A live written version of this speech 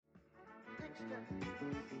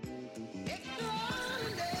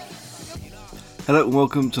Hello and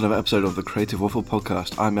welcome to another episode of the Creative Waffle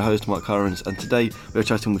Podcast. I'm your host Mark Harrens, and today we're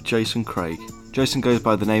chatting with Jason Craig. Jason goes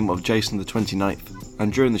by the name of Jason the 29th,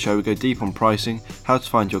 and during the show we go deep on pricing, how to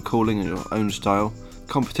find your calling and your own style,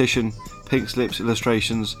 competition, pink slips,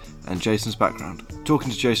 illustrations, and Jason's background. Talking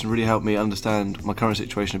to Jason really helped me understand my current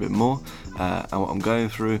situation a bit more, and what I'm going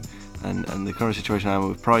through, and the current situation I am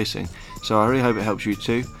with pricing. So I really hope it helps you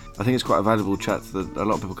too. I think it's quite a valuable chat that a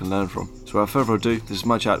lot of people can learn from. So without further ado, this is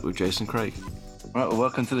my chat with Jason Craig. Right, well,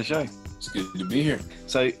 welcome to the show. It's good to be here.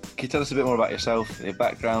 So, can you tell us a bit more about yourself, your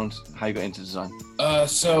background, how you got into design?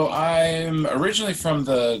 So I'm originally from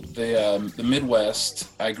the Midwest.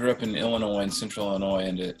 I grew up in Illinois, in central Illinois,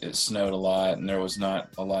 and it snowed a lot, and there was not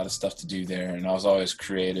a lot of stuff to do there, and I was always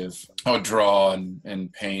creative. I would draw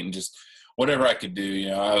and paint and just whatever I could do. You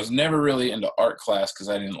know, I was never really into art class because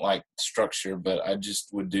I didn't like structure, but I just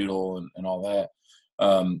would doodle and all that.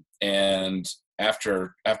 And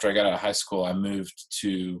after I got out of high school, I moved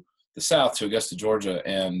to the South, to Augusta, Georgia,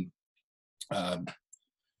 and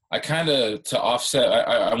I kind of, to offset,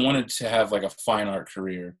 I wanted to have like a fine art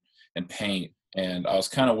career and paint, and I was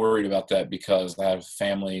kind of worried about that because I have a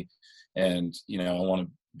family, and you know, I want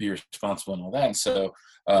to be responsible and all that, and so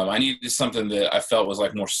I needed something that I felt was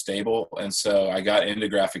like more stable, and so I got into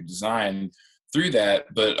graphic design through that,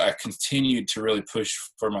 but I continued to really push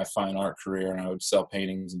for my fine art career, and I would sell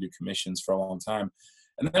paintings and do commissions for a long time.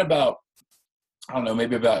 And then about, I don't know,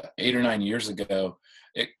 maybe about 8 or 9 years ago,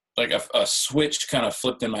 it like a switch kind of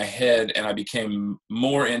flipped in my head, and I became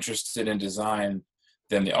more interested in design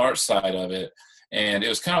than the art side of it. And it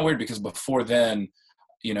was kind of weird because before then,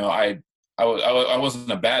 you know, I wasn't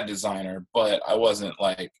a bad designer, but I wasn't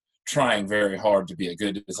like trying very hard to be a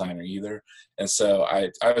good designer either. And so I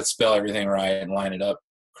would spell everything right and line it up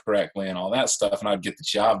correctly and all that stuff, and I'd get the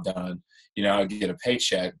job done. You know, I'd get a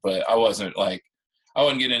paycheck, but I wasn't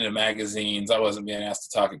getting into magazines. I wasn't being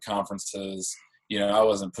asked to talk at conferences. You know, I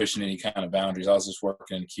wasn't pushing any kind of boundaries. I was just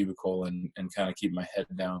working in a cubicle and kind of keeping my head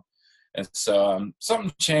down. And so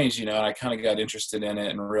something changed, you know, and I kind of got interested in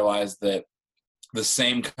it and realized that the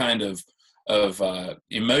same kind of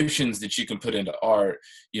emotions that you can put into art,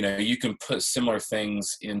 you know, you can put similar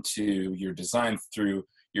things into your design through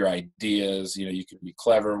your ideas. You know, you can be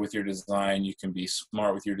clever with your design, you can be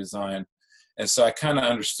smart with your design. And so I kind of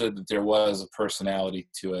understood that there was a personality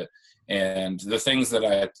to it. And the things that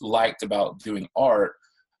I liked about doing art,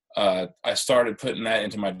 I started putting that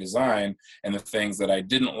into my design, and the things that I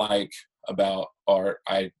didn't like about art,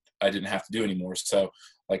 I didn't have to do anymore. So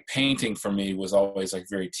like painting for me was always like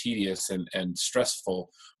very tedious and stressful,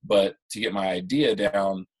 but to get my idea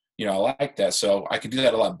down, you know, I like that. So I could do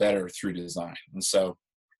that a lot better through design. And so,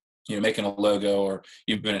 you know, making a logo or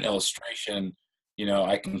even an illustration, you know,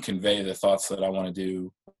 I can convey the thoughts that I want to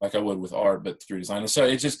do like I would with art, but through design. And so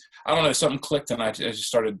it just, I don't know, something clicked, and it just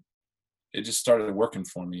started working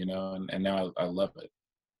for me, you know, and now I love it.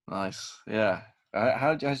 Nice, yeah.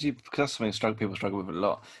 How do you, because that's something people struggle with a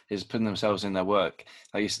lot, is putting themselves in their work.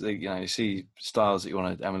 Like you see styles that you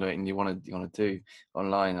want to emulate and you want to do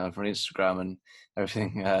online over on Instagram and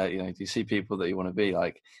everything. You know, you see people that you want to be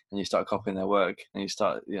like, and you start copying their work, and you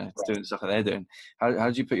start, you know, doing stuff that they're doing.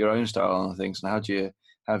 How do you put your own style on things, and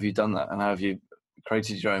how have you done that, and how have you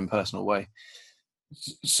created your own personal way?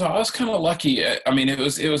 So I was kind of lucky. I mean, it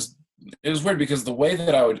was weird because the way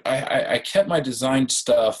that I kept my design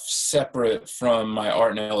stuff separate from my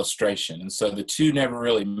art and illustration. And so the two never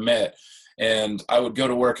really met. And I would go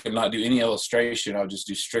to work and not do any illustration. I would just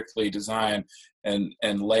do strictly design and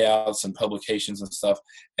layouts and publications and stuff.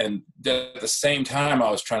 And at the same time, I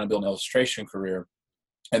was trying to build an illustration career.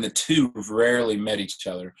 And the two rarely met each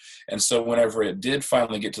other. And so whenever it did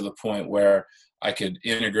finally get to the point where I could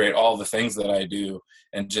integrate all the things that I do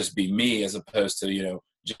and just be me, as opposed to, you know,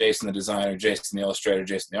 Jason the designer, Jason the illustrator,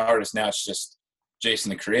 Jason the artist. Now it's just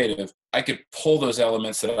Jason the creative. I could pull those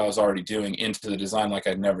elements that I was already doing into the design like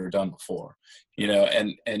I'd never done before, you know,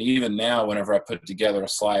 and even now, whenever I put together a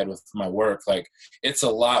slide with my work, like it's a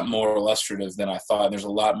lot more illustrative than I thought. And there's a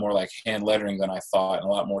lot more like hand lettering than I thought, and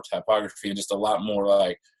a lot more typography, and just a lot more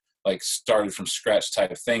like started from scratch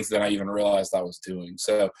type of things than I even realized I was doing.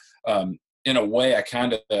 So, in a way, I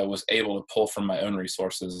kind of was able to pull from my own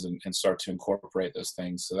resources and start to incorporate those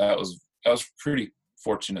things. So that was pretty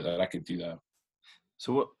fortunate that I could do that.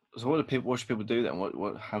 So what should people do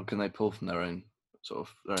then? How can they pull from their own sort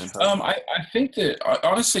of their own I think that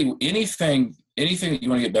honestly, anything anything that you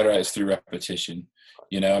want to get better at is through repetition.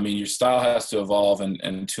 I mean, your style has to evolve,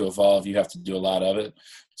 and to evolve, you have to do a lot of it.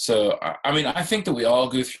 So, I mean, I think that we all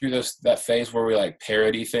go through that phase where we like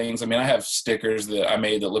parody things. I mean, I have stickers that I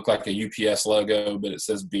made that look like a UPS logo, but it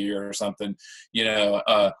says beer or something.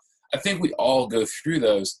 I think we all go through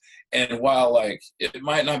those. And while like it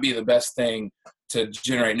might not be the best thing to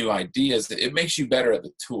generate new ideas, it makes you better at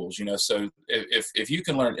the tools. So if you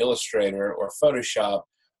can learn Illustrator or Photoshop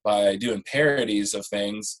by doing parodies of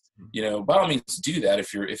things, by all means do that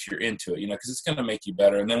if you're into it, because it's going to make you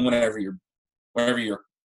better. And then whenever your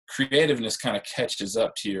creativeness kind of catches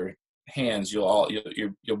up to your hands, you'll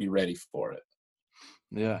be ready for it.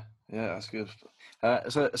 Yeah, that's good.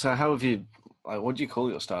 So how have you? Like, what do you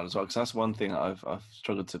call your style as well? Because that's one thing I've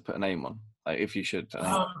struggled to put a name on. Like, if you should.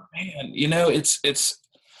 Oh man, it's.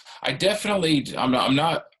 I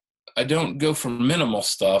don't go for minimal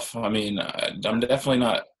stuff. I mean, I'm definitely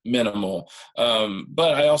not minimal.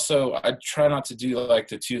 But I try not to do like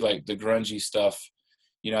the grungy stuff.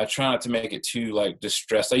 I try not to make it too like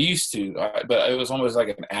distressed. I used to, but it was almost like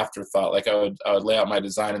an afterthought. Like I would lay out my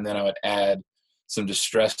design and then I would add some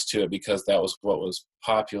distress to it because that was what was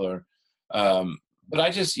popular. But I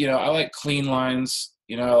just, I like clean lines.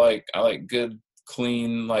 I like good,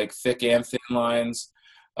 clean, like thick and thin lines.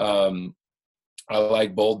 I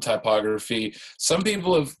like bold typography. Some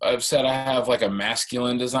people have said I have like a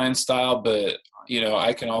masculine design style, but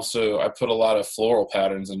I put a lot of floral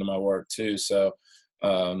patterns into my work too. So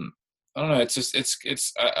I don't know. It's just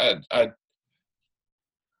it's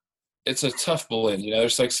a tough blend.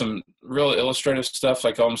 There's like some real illustrative stuff,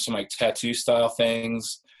 like almost some like tattoo style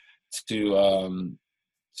things, to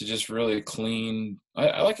just really clean.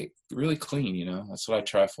 I like it really clean. That's what I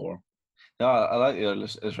try for. No, I like the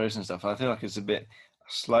illustration stuff. I feel like it's a bit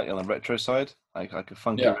slightly on the retro side, like a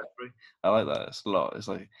funky retro. I like that. It's a lot. It's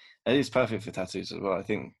like it is perfect for tattoos as well. I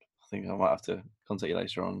think I might have to contact you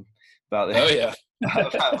later on about this. Oh yeah.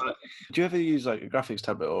 Do you ever use like a graphics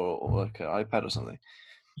tablet or like an iPad or something?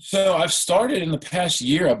 So I've started in the past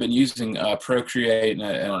year. I've been using Procreate and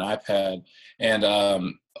an iPad, and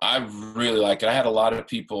I really like it. I had a lot of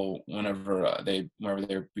people whenever they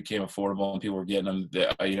became affordable and people were getting them.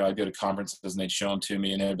 I'd go to conferences and they'd show them to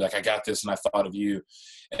me, and they'd be like, "I got this, and I thought of you."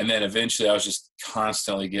 And then eventually, I was just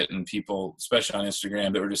constantly getting people, especially on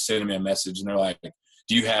Instagram, that were just sending me a message, and they're like,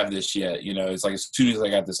 "Do you have this yet?" It's like as soon as I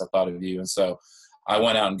got this, I thought of you, and so I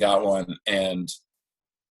went out and got one, and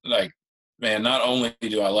like, man, not only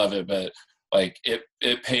do I love it, but like it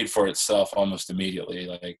paid for itself almost immediately.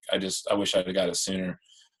 Like I wish I'd have got it sooner.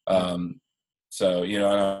 So,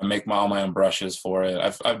 I make all my own brushes for it.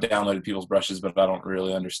 I've downloaded people's brushes, but I don't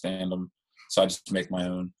really understand them. So I just make my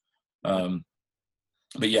own.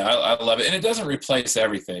 But yeah, I love it. And it doesn't replace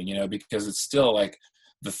everything, because it's still like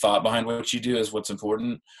the thought behind what you do is what's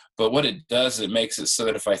important. But what it does, it makes it so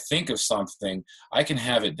that if I think of something, I can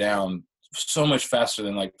have it down so much faster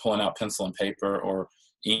than like pulling out pencil and paper or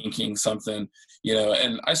inking something,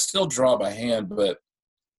 and I still draw by hand, but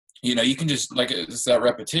you can just, like, it's that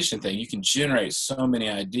repetition thing. You can generate so many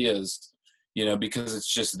ideas, because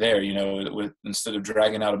it's just there, instead of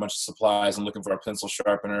dragging out a bunch of supplies and looking for a pencil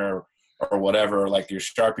sharpener or whatever, like your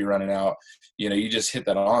Sharpie running out, you just hit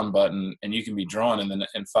that on button and you can be drawn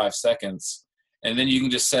in 5 seconds, and then you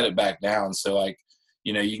can just set it back down. So like,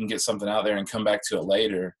 you can get something out there and come back to it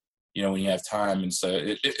later, when you have time. And so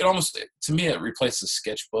it almost, to me, it replaces a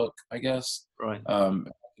sketchbook, I guess. Right. I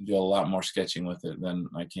do a lot more sketching with it than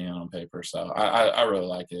I can on paper. So I really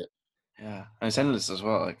like it. Yeah, and it's endless as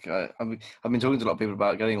well. Like I've been talking to a lot of people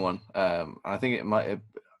about getting one. I think it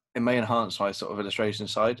may enhance my sort of illustration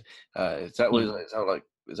side. Is that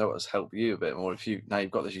what's helped you a bit more? Now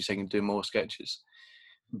you've got this, you're saying you can do more sketches.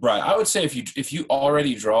 Right. I would say if you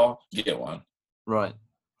already draw, get one. Right.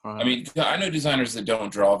 I mean, I know designers that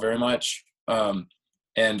don't draw very much,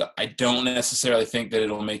 and I don't necessarily think that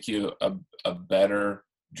it'll make you a better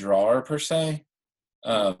drawer per se,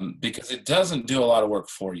 because it doesn't do a lot of work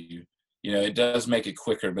for you. It does make it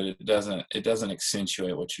quicker, but it doesn't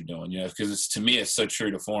accentuate what you're doing. Because to me, it's so true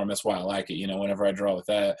to form. That's why I like it. Whenever I draw with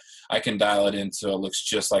that, I can dial it in so it looks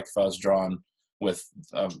just like if I was drawing with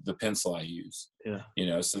the pencil I use.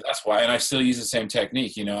 Yeah. So that's why, and I still use the same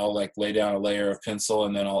technique. I'll like lay down a layer of pencil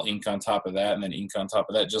and then I'll ink on top of that and then ink on top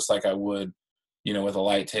of that, just like I would, with a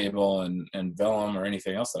light table and vellum or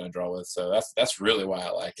anything else that I draw with. So that's really why I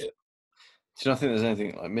like it. Do you not think there's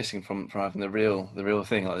anything like missing from having the real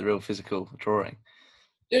thing, like the real physical drawing?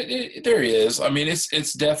 There is. I mean,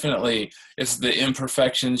 it's definitely, it's the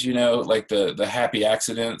imperfections, like the happy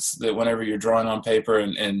accidents that whenever you're drawing on paper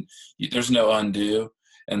and there's no undo.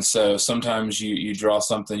 And so sometimes you draw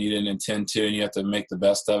something you didn't intend to, and you have to make the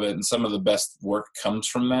best of it. And some of the best work comes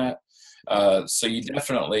from that. So you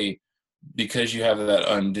definitely, because you have that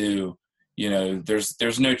undo,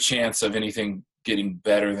 there's no chance of anything getting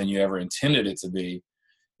better than you ever intended it to be.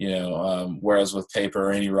 Whereas with paper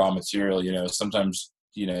or any raw material, sometimes,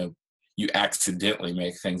 you accidentally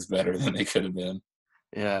make things better than they could have been.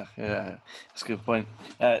 Yeah, that's a good point.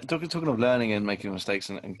 Talking of learning and making mistakes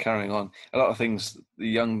and carrying on, a lot of things the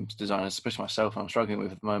young designers, especially myself, I'm struggling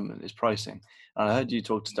with at the moment is pricing. And I heard you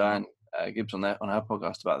talk to Diane Gibbs on her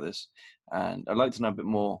podcast about this, and I'd like to know a bit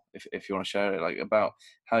more if you want to share it, like about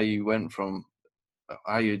how you went from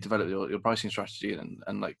how you developed your pricing strategy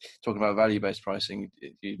and like talking about value-based pricing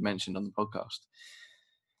you mentioned on the podcast.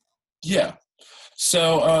 Yeah.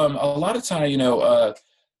 So a lot of time,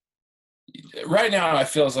 right now I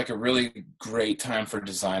feel is like a really great time for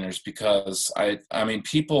designers because I mean,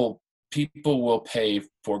 people will pay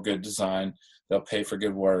for good design. They'll pay for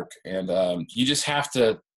good work. And you just have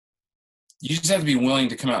to be willing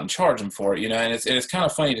to come out and charge them for it, and it's kind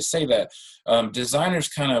of funny to say that. Designers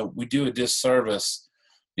we do a disservice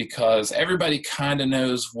because everybody kind of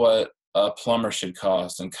knows what a plumber should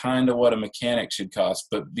cost and kind of what a mechanic should cost.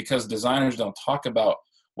 But because designers don't talk about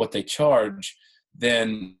what they charge,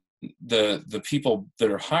 then the people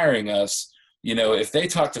that are hiring us, if they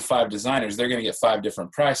talk to 5 designers, they're going to get 5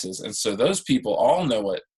 different prices. And so those people all know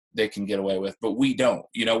what they can get away with, but we don't.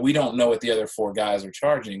 We don't know what the other 4 guys are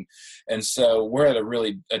charging. And so we're at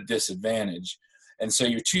a disadvantage. And so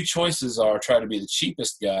your 2 choices are try to be the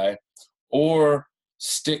cheapest guy or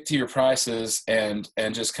stick to your prices and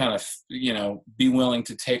just kind of, be willing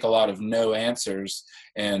to take a lot of no answers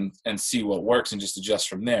and see what works and just adjust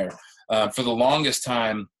from there. For the longest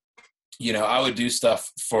time, I would do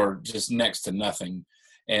stuff for just next to nothing.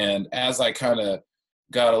 And as I kind of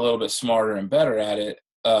got a little bit smarter and better at it,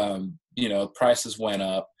 prices went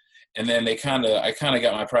up. And then I kind of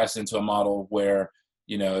got my price into a model where,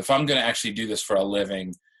 if I'm going to actually do this for a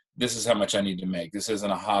living, this is how much I need to make. This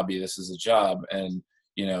isn't a hobby. This is a job. And,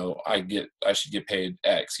 I should get paid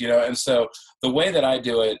X, and so the way that I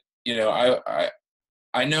do it,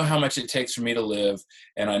 I know how much it takes for me to live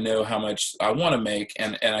and I know how much I want to make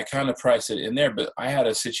and I kind of price it in there. But I had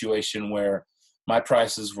a situation where my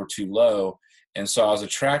prices were too low. And so I was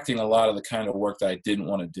attracting a lot of the kind of work that I didn't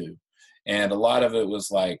want to do. And a lot of it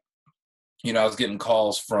was like, I was getting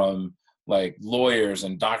calls from like lawyers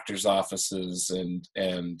and doctors' offices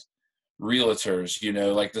and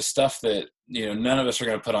realtors, like the stuff that, none of us are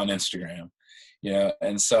going to put on Instagram.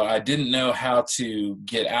 And so I didn't know how to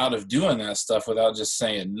get out of doing that stuff without just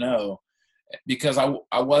saying no, because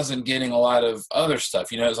I wasn't getting a lot of other stuff.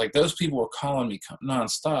 It's like those people were calling me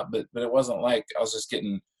nonstop, but it wasn't like I was just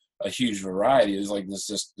getting a huge variety. It was like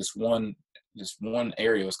this one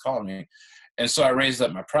area was calling me. And so I raised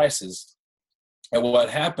up my prices. And what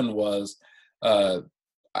happened was,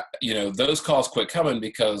 those calls quit coming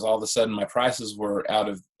because all of a sudden my prices were out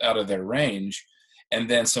of their range. And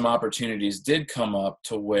then some opportunities did come up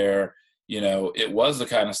to where, it was the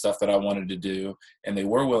kind of stuff that I wanted to do and they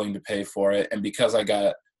were willing to pay for it. And because I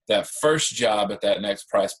got that first job at that next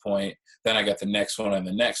price point, then I got the next one and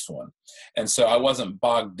the next one. And so I wasn't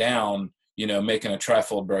bogged down, making a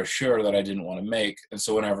trifold brochure that I didn't want to make. And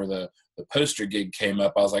so whenever the poster gig came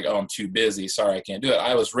up, I was like, oh, I'm too busy. Sorry, I can't do it.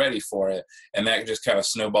 I was ready for it. And that just kind of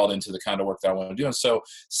snowballed into the kind of work that I want to do. And so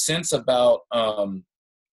since about,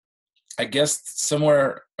 I guess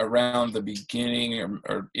somewhere around the beginning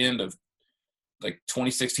or end of like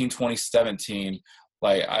 2016, 2017,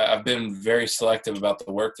 like I've been very selective about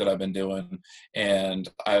the work that I've been doing. And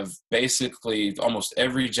I've basically almost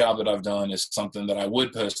every job that I've done is something that I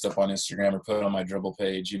would post up on Instagram or put on my Dribbble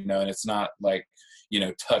page, and it's not like,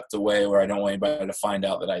 tucked away where I don't want anybody to find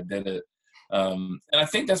out that I did it. And I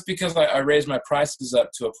think that's because I raised my prices up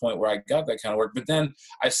to a point where I got that kind of work. But then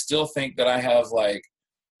I still think that I have like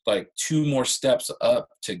 2 more steps up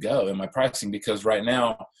to go in my pricing, because right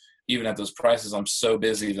now, even at those prices, I'm so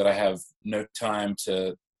busy that I have no time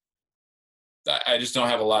I just don't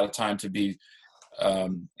have a lot of time to be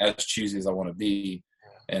as choosy as I want to be.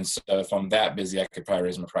 And so if I'm that busy, I could probably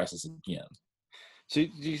raise my prices again. So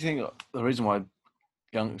do you think the reason why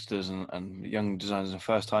youngsters and young designers and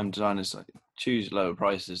first-time designers choose lower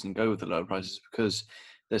prices and go with the lower prices because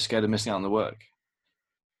they're scared of missing out on the work?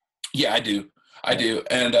 Yeah, I do.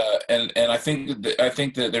 And I think that I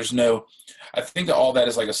think that all that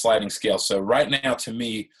is like a sliding scale. So right now, to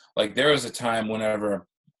me, like there was a time whenever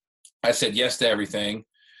I said yes to everything,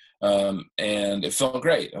 and it felt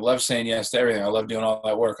great. I love saying yes to everything. I love doing all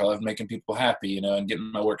that work. I love making people happy, and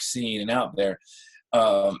getting my work seen and out there.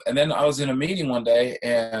 And then I was in a meeting one day,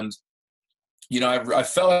 and I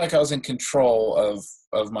felt like I was in control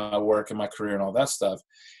of my work and my career and all that stuff.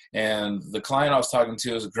 And the client I was talking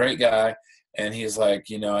to was a great guy, and he's like,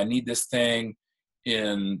 I need this thing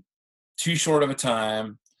in too short of a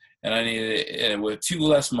time, and I need it with too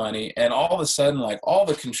less money. And all of a sudden, like, all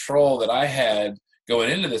the control that I had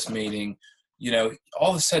going into this meeting,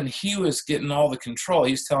 all of a sudden he was getting all the control.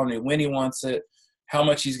 He's telling me when he wants it, how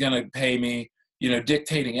much he's going to pay me,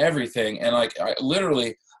 dictating everything. And like,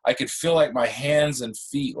 I could feel like my hands and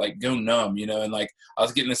feet like go numb, and like I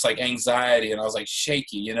was getting this like anxiety, and I was like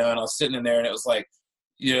shaky, and I was sitting in there, and it was like,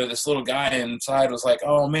 this little guy inside was like,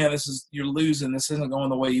 oh man, you're losing. This isn't going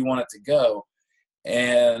the way you want it to go.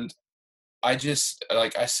 And I just,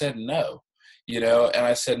 like, I said no, and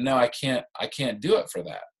I said, no, I can't do it for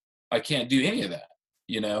that. I can't do any of that,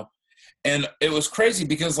 And it was crazy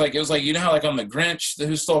because, like, it was like, how like on The Grinch,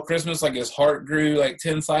 Who Stole Christmas, like his heart grew like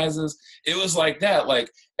 10 sizes. It was like that.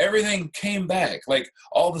 Like everything came back. Like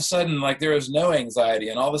all of a sudden, like there was no anxiety,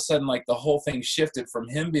 and all of a sudden, like the whole thing shifted from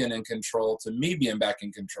him being in control to me being back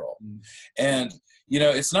in control. And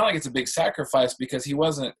it's not like it's a big sacrifice, because he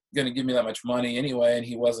wasn't going to give me that much money anyway, and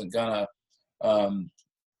he wasn't gonna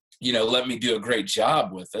let me do a great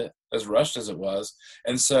job with it, as rushed as it was.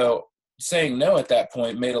 And so saying no at that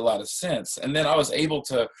point made a lot of sense. And then I was able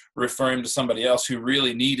to refer him to somebody else who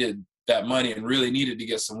really needed that money and really needed to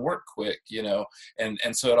get some work quick,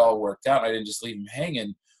 and so it all worked out. I didn't just leave him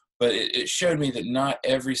hanging, but it showed me that not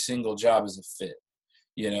every single job is a fit.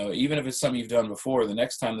 Even if it's something you've done before, the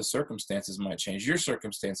next time the circumstances might change, your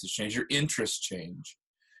circumstances change, your interests change,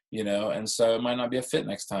 and so it might not be a fit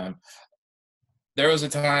next time. There was a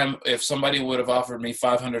time, if somebody would have offered me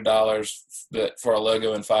 $500 for a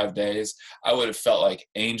logo in 5 days, I would have felt like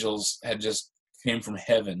angels had just came from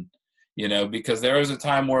heaven, because there was a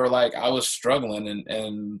time where like I was struggling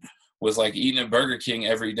and was like eating at Burger King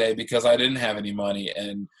every day because I didn't have any money,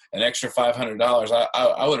 and an extra $500,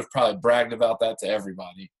 I would have probably bragged about that to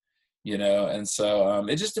everybody, and so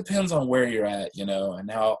it just depends on where you're at,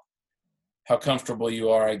 and how comfortable you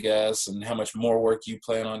are, I guess, and how much more work you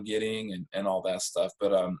plan on getting and all that stuff.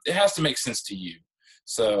 But it has to make sense to you.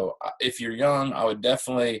 So if you're young, I would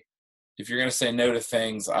definitely, if you're going to say no to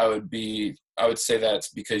things, I would say that's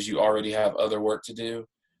because you already have other work to do.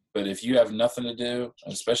 But if you have nothing to do,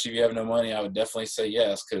 especially if you have no money, I would definitely say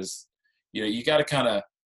yes, because, you got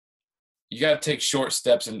to take short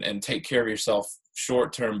steps and take care of yourself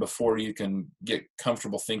short term before you can get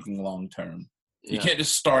comfortable thinking long term. You can't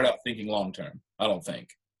just start out thinking long term, I don't think.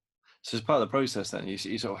 So as part of the process then, you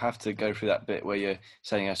sort of have to go through that bit where you're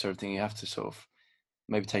saying yes to everything. You have to sort of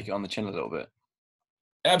maybe take it on the chin a little bit.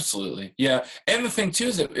 Absolutely. Yeah. And the thing too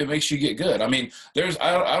is it makes you get good. I mean,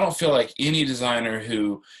 I don't feel like any designer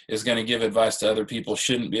who is going to give advice to other people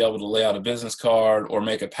shouldn't be able to lay out a business card or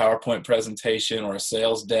make a PowerPoint presentation or a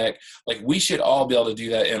sales deck. Like, we should all be able to do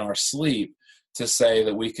that in our sleep, to say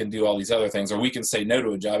that we can do all these other things, or we can say no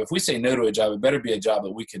to a job. If we say no to a job, it better be a job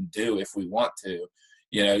that we can do if we want to.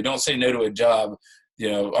 You don't say no to a job,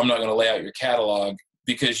 I'm not going to lay out your catalog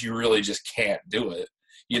because you really just can't do it.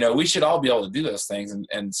 We should all be able to do those things.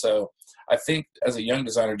 And so I think as a young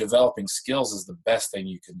designer, developing skills is the best thing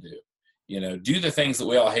you can do. Do the things that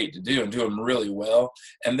we all hate to do and do them really well.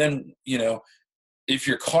 And then, if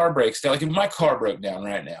your car breaks down, like if my car broke down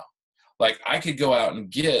right now, like I could go out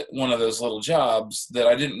and get one of those little jobs that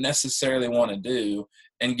I didn't necessarily want to do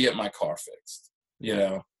and get my car fixed.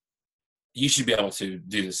 You should be able to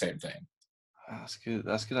do the same thing. That's good.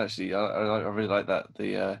 That's good, actually. I really like that.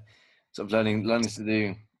 The sort of learning to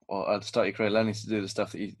do, or at the start of your career, learning to do the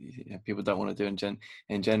stuff that people don't want to do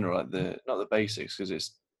in general, like not the basics, because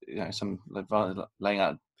it's some laying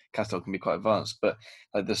out catalog can be quite advanced, but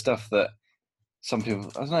like the stuff that some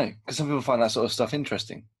people, I don't know, because some people find that sort of stuff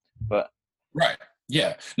interesting. But right,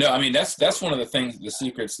 yeah, no, I mean that's one of the things, the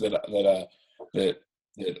secrets that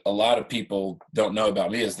a lot of people don't know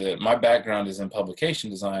about me is that my background is in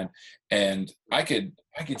publication design, and I could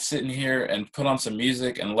sit in here and put on some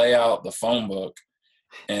music and lay out the phone book,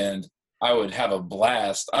 and I would have a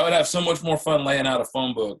blast. I would have so much more fun laying out a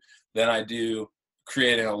phone book than I do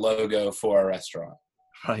creating a logo for a restaurant.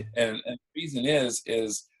 Right, and the reason is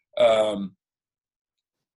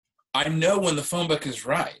I know when the phone book is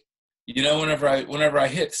right. Whenever I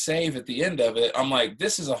hit save at the end of it, I'm like,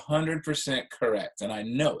 this is 100% correct, and I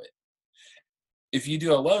know it. If you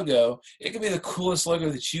do a logo, it could be the coolest logo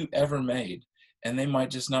that you ever made, and they might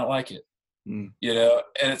just not like it. And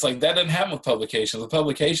it's like, that doesn't happen with publications. With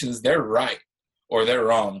publications, they're right or they're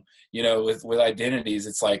wrong. With identities,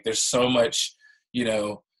 it's like there's so much,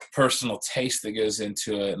 personal taste that goes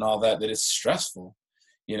into it and all that it's stressful.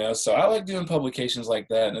 So I like doing publications like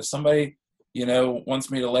that. And if somebody,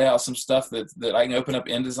 wants me to lay out some stuff that I can open up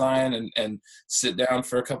InDesign and sit down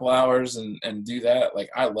for a couple hours and do that, like,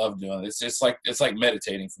 I love doing it. It's like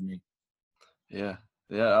meditating for me. Yeah.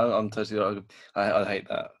 Yeah, I'm totally. I hate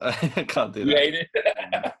that. I can't do that. You hate it?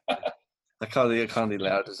 I can't do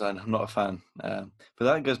layout design. I'm not a fan. But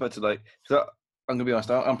that goes back to like, so I'm gonna be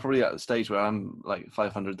honest. I'm probably at the stage where I'm like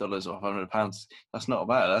 $500 or £500. That's not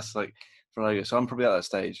bad. That's like for logo. So I'm probably at that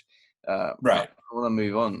stage. Right. I want to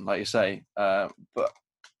move on, like you say. But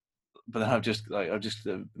then I've just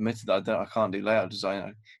admitted that I can't do layout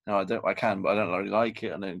design. I can, but I don't really like it.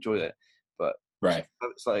 I don't enjoy it. But right.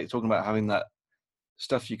 It's like talking about having that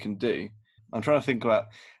stuff you can do. I'm trying to think about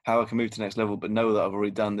how I can move to the next level, but know that I've already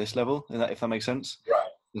done this level, if that makes sense. Right.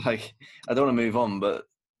 Like, I don't want to move on, but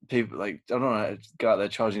people, like, I don't want to go out there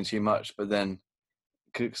charging too much, but then,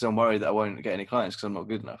 because I'm worried that I won't get any clients because I'm not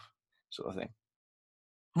good enough, sort of thing.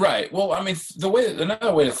 Right. Well, I mean,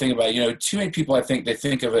 another way to think about it, too many people, I think they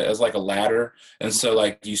think of it as like a ladder. And so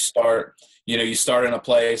like you start in a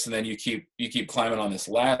place and then you keep climbing on this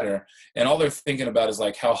ladder, and all they're thinking about is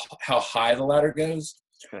like how high the ladder goes.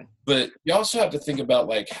 Okay. But you also have to think about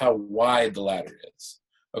like how wide the ladder is.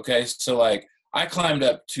 Okay. So like I climbed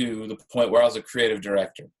up to the point where I was a creative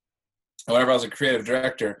director. And whenever I was a creative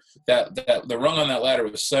director, that the rung on that ladder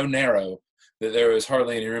was so narrow that there was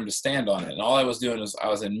hardly any room to stand on it. And all I was doing was I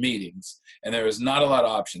was in meetings, and there was not a lot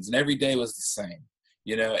of options, and every day was the same,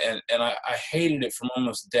 and I hated it from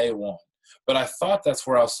almost day one. But I thought that's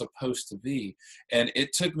where I was supposed to be. And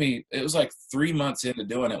it was like 3 months into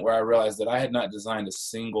doing it where I realized that I had not designed a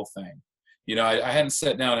single thing. I hadn't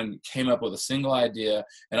sat down and came up with a single idea,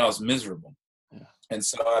 and I was miserable. Yeah. And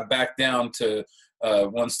so I backed down to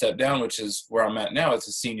one step down, which is where I'm at now. It's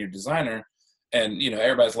a senior designer. And,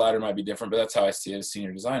 everybody's ladder might be different, but that's how I see it as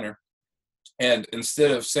senior designer. And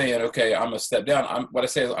instead of saying, okay, I'm going to step down, what I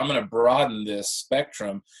say is I'm going to broaden this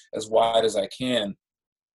spectrum as wide as I can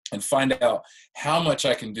and find out how much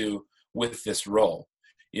I can do with this role,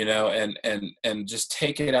 and just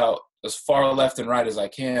take it out as far left and right as I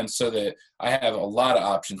can so that I have a lot of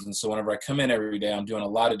options. And so whenever I come in every day, I'm doing a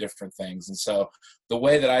lot of different things. And so the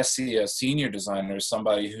way that I see a senior designer is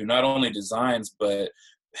somebody who not only designs, but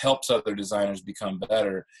helps other designers become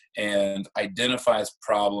better and identifies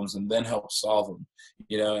problems and then helps solve them,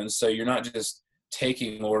 and so you're not just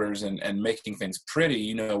taking orders and making things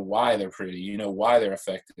pretty. Why they're pretty, why they're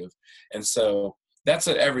effective. And so that's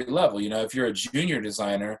at every level. If you're a junior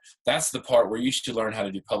designer, that's the part where you should learn how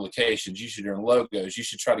to do publications. You should learn logos. You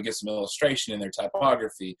should try to get some illustration in their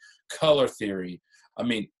typography, color theory. I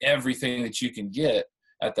mean, everything that you can get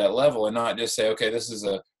at that level, and not just say, okay, this is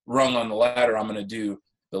a rung on the ladder, I'm going to do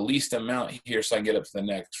the least amount here so I can get up to the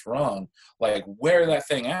next rung. Like, wear that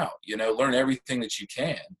thing out, learn everything that you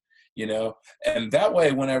can, and that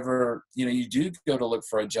way, whenever, you do go to look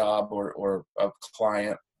for a job or a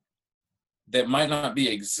client that might not be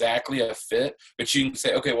exactly a fit, but you can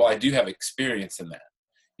say, okay, well, I do have experience in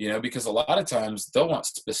that, because a lot of times they'll want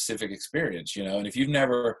specific experience, and if you've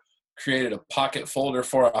never created a pocket folder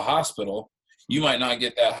for a hospital, you might not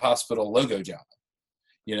get that hospital logo job,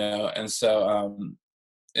 and so,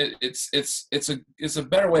 it's a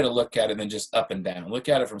better way to look at it than just up and down. Look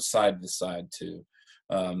at it from side to side too,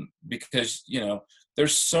 because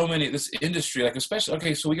there's so many, this industry, like, especially,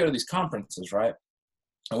 okay, so we go to these conferences, right,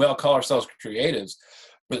 and we all call ourselves creatives,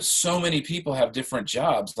 but so many people have different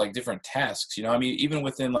jobs, like different tasks. I mean, even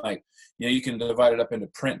within, like, you can divide it up into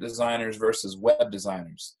print designers versus web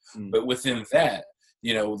designers. But within that,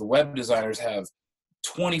 the web designers have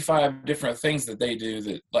 25 different things that they do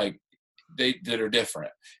that, like, that are different,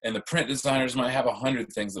 and the print designers might have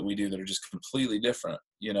 100 things that we do that are just completely different,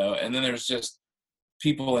 and then there's just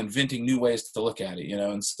people inventing new ways to look at it,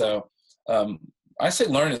 and so I say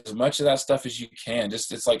learn as much of that stuff as you can.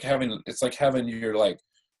 Just it's like having your like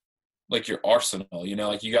your arsenal,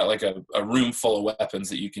 like you got like a room full of weapons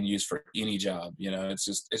that you can use for any job. It's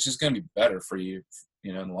just going to be better for you,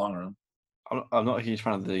 in the long run. I'm not a huge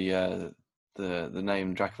fan of the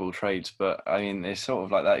name Jack of all trades, but I mean, it's sort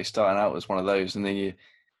of like that. You're starting out as one of those, and then you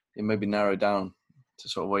maybe narrow down to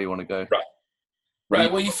sort of where you want to go.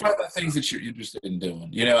 Right. Well, you find the things that you're interested in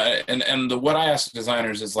doing, and what I ask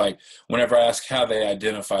designers is, like, whenever I ask how they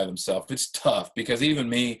identify themselves, it's tough because even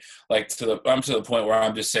me, like, I'm to the point where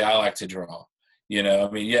I'm just say I like to draw. I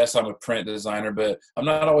mean, yes, I'm a print designer, but I'm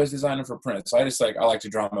not always designing for print. So I like to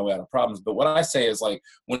draw my way out of problems. But what I say is, like,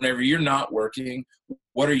 whenever you're not working,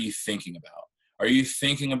 what are you thinking about? Are you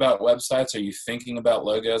thinking about websites? Are you thinking about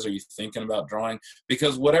logos? Are you thinking about drawing?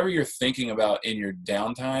 Because whatever you're thinking about in your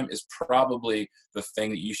downtime is probably the thing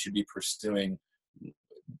that you should be pursuing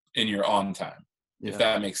in your on time, if Yeah.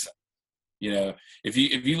 that makes sense. You know, if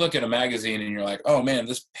you look at a magazine and you're like, oh man,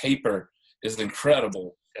 this paper is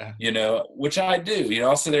incredible, Yeah. you know, which I do. You know,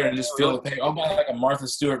 I'll sit there and just feel the paper. I'll buy like a Martha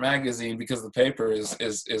Stewart magazine because the paper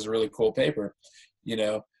is really cool paper, you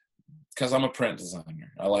know, because I'm a print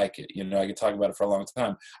designer. I like it. You know, I could talk about it for a long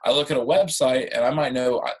time. I look at a website and I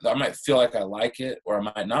might feel like I like it or I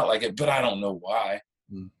might not like it, but I don't know why,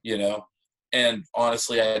 you know. And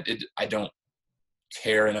honestly, I don't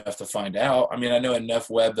care enough to find out. I mean, I know enough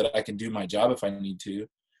web that I can do my job if I need to,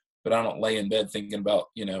 but I don't lay in bed thinking about,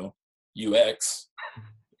 you know, UX,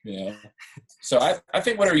 you know. So I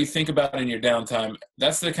think whatever you think about in your downtime,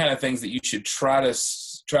 that's the kind of things that you should try to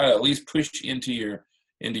at least push into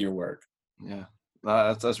your work. Yeah,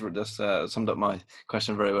 that's summed up my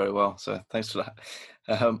question very, very well. So thanks for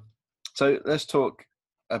that. So let's talk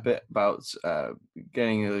a bit about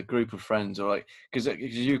getting a group of friends, or like, because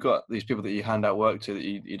you've got these people that you hand out work to that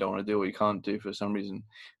you don't want to do or you can't do for some reason.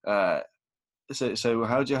 So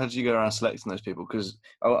how do you go around selecting those people? Because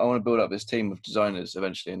I want to build up this team of designers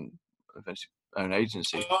eventually, and eventually own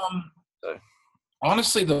agency. So.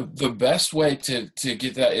 Honestly, the best way to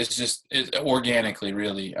get that is organically,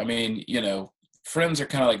 really. I mean, you know, friends are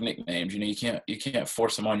kind of like nicknames. You know, you can't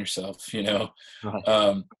force them on yourself. You know,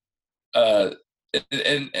 Right.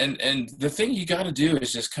 And the thing you got to do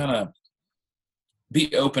is just kind of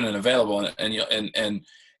be open and available,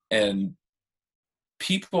 and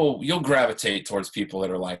people, you'll gravitate towards people that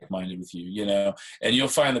are like-minded with you, you know, and you'll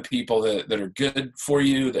find the people that are good for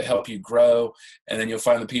you, that help you grow. And then you'll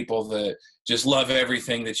find the people that just love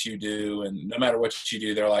everything that you do. And no matter what you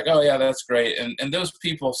do, they're like, oh yeah, that's great. And those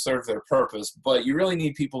people serve their purpose, but you really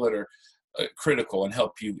need people that are critical and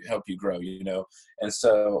help you grow, you know? And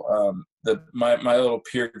so, my little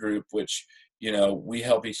peer group, which, you know, we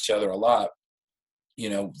help each other a lot, you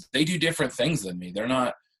know, they do different things than me. They're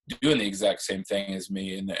not doing the exact same thing as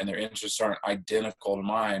me, and their interests aren't identical to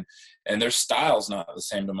mine, and their style's not the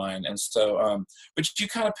same to mine. And so, but you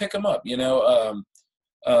kind of pick them up, you know.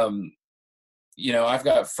 You know, I've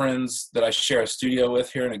got friends that I share a studio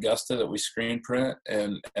with here in Augusta that we screen print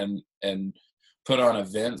and put on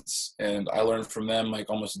events, and I learn from them like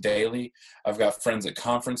almost daily. I've got friends at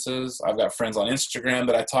conferences. I've got friends on Instagram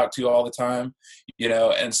that I talk to all the time, you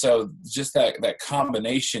know. And so just that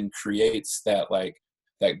combination creates that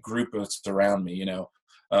group that's around me, you know.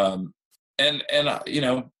 And you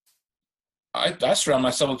know, I surround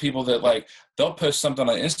myself with people that, like, they'll post something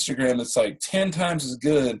on Instagram that's like 10 times as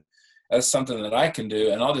good as something that I can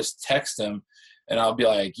do, and I'll just text them and I'll be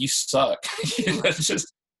like, you suck. That's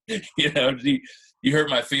just, you know, you hurt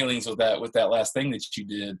my feelings with that last thing that you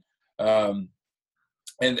did. And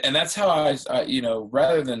that's how I, you know,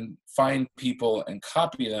 rather than find people and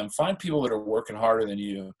copy them, find people that are working harder than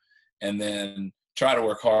you, and then try to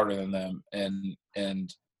work harder than them.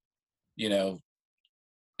 And, you know,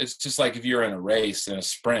 it's just like if you're in a race, in a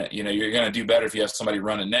sprint, you know, you're going to do better if you have somebody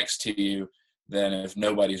running next to you than if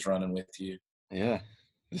nobody's running with you. Yeah,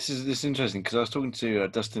 this is interesting, because I was talking to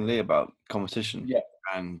Dustin Lee about competition. Yeah.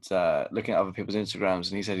 And looking at other people's Instagrams,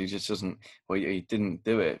 and he said he just doesn't. Well, he didn't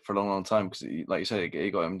do it for a long, long time because, like you said,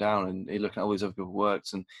 it got him down, and he looked at all these other people's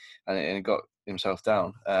works, and it got himself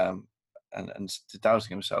down, and doubting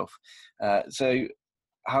himself. So,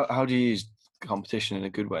 how do you use competition in a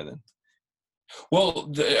good way then? Well,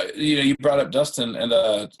 you know, you brought up Dustin,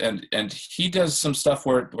 and he does some stuff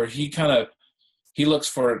where he looks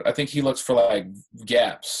for, I think he looks for like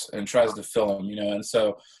gaps and tries to fill them, you know. And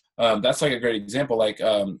so that's like a great example. Like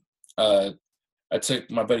I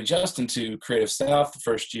took my buddy Justin to Creative South the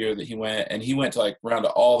first year that he went to like around to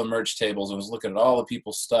all the merch tables and was looking at all the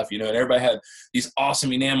people's stuff, you know, and everybody had these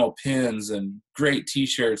awesome enamel pins and great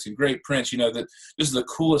t-shirts and great prints, you know, that this is the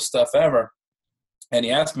coolest stuff ever. And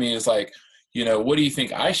he asked me, is like, you know, what do you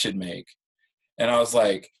think I should make? And I was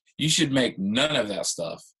like, you should make none of that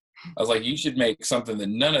stuff. I was like, you should make something that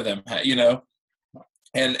none of them had, you know.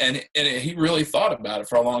 And he really thought about it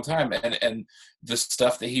for a long time. And the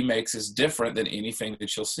stuff that he makes is different than anything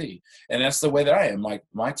that you'll see. And that's the way that I am. Like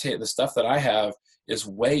the stuff that I have is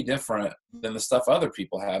way different than the stuff other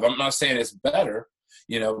people have. I'm not saying it's better,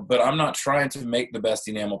 you know, but I'm not trying to make the best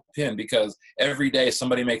enamel pin, because every day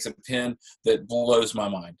somebody makes a pin that blows my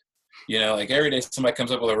mind. You know, like every day somebody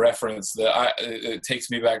comes up with a reference that it takes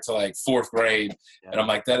me back to like 4th grade. Yeah. And I'm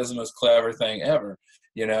like, that is the most clever thing ever,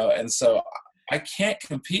 you know? And so I can't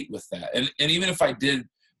compete with that. And even if I did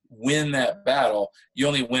win that battle, you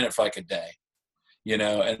only win it for like a day, you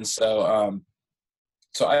know? And so,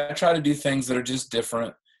 so I try to do things that are just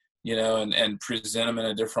different, you know, and present them in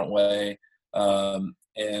a different way.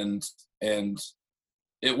 And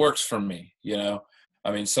it works for me, you know?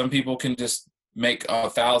 I mean, some people can just make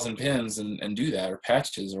 1,000 pins and do that, or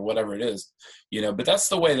patches, or whatever it is, but that's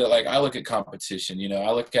the way that, like, I look at competition.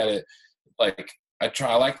 I look at it like,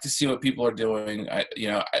 I like to see what people are doing. I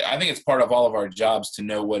think it's part of all of our jobs to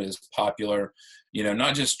know what is popular,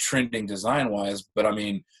 not just trending design wise, but I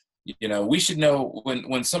mean, we should know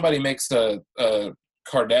when somebody makes a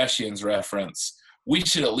Kardashians reference, we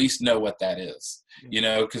should at least know what that is,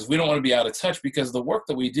 because we don't want to be out of touch, because the work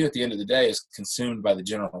that we do at the end of the day is consumed by the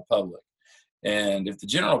general public. And if the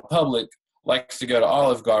general public likes to go to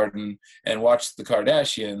Olive Garden and watch the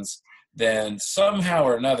Kardashians, then somehow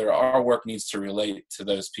or another, our work needs to relate to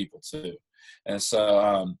those people too. And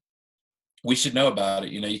so we should know about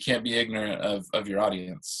it. You can't be ignorant of your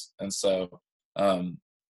audience. And so, that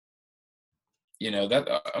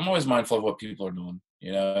I'm always mindful of what people are doing,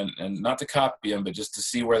 and not to copy them, but just to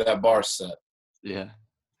see where that bar's set. Yeah.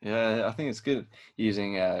 Yeah, I think it's good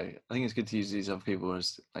using. I think it's good to use these other people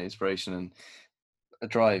as like, inspiration and a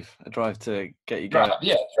drive to get you going.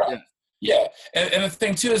 Yeah, drive. Yeah. And the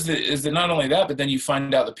thing too is that not only that, but then you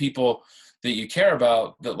find out the people that you care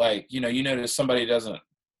about that, like, you notice somebody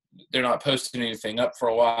they're not posting anything up for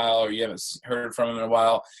a while, or you haven't heard from them in a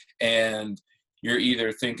while, and you're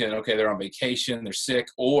either thinking, okay, they're on vacation, they're sick,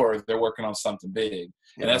 or they're working on something big.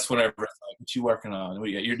 Yeah. And that's whenever it's like, what you working on?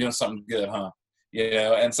 You're doing something good, huh?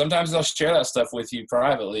 And sometimes they'll share that stuff with you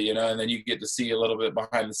privately, and then you get to see a little bit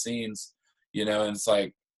behind the scenes, and it's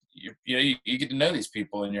like, you get to know these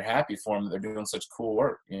people, and you're happy for them that they're doing such cool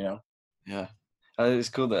work, Yeah. It's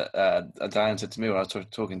cool that Diane said to me when I was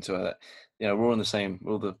talking to her that, we're all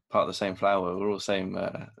we're all the part of the same flower, we're all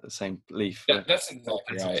the same leaf. That's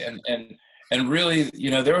exactly right. And really,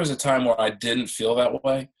 there was a time where I didn't feel that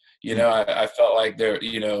way. I felt like there,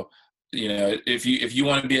 if you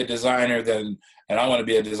want to be a designer, and I want to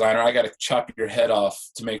be a designer, I got to chop your head off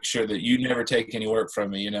to make sure that you never take any work from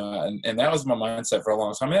me, and that was my mindset for a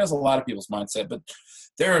long time. I mean, that's a lot of people's mindset, but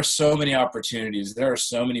there are so many opportunities. There are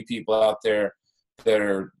so many people out there that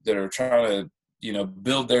are trying to,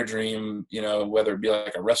 build their dream, whether it be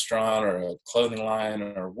like a restaurant or a clothing line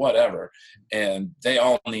or whatever. And they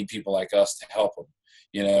all need people like us to help them,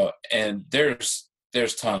 and there's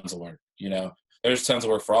tons of work, there's tons of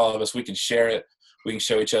work for all of us. We can share it. We can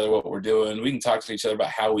show each other what we're doing. We can talk to each other about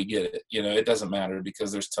how we get it. It doesn't matter,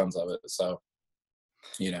 because there's tons of it. So,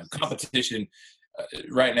 competition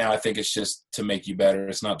right now, I think it's just to make you better.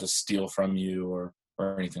 It's not to steal from you or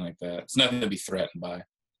anything like that. It's nothing to be threatened by.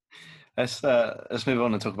 Let's move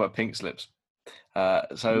on and talk about Pink Slips. For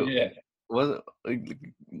anyone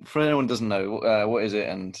who doesn't know, what is it?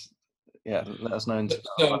 And let us know.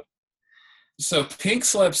 So Pink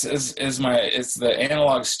Slips is it's the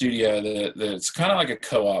analog studio that's kind of like a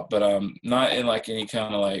co-op, but not in like any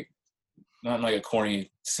kind of like, not in like a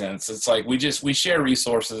corny sense. It's like we share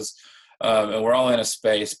resources, and we're all in a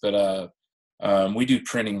space, but we do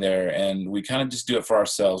printing there, and we kind of just do it for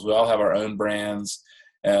ourselves. We all have our own brands.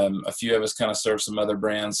 A few of us kind of serve some other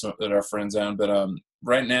brands that our friends own, but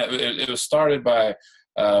right now it was started by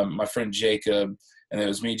my friend Jacob, and it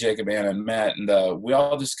was me, Jacob, Anna, and Matt, and we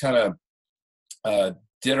all just kind of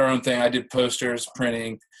did our own thing. I did posters,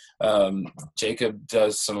 printing. Jacob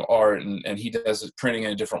does some art, and he does printing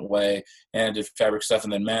in a different way, and did fabric stuff.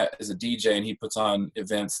 And then Matt is a DJ, and he puts on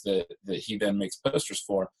events that he then makes posters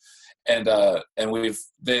for. And we've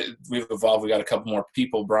evolved. We got a couple more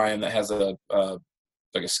people. Brian, that has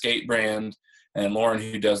like a skate brand, and Lauren,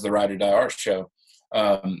 who does the Ride or Die art show.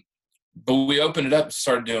 But we opened it up and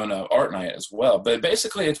started doing an art night as well. But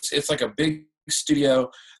basically, it's like a big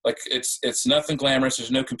studio. Like it's nothing glamorous.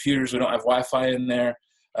 There's no computers. We don't have Wi-Fi in there.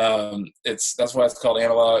 That's why it's called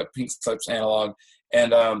Analog, Pink Slips Analog.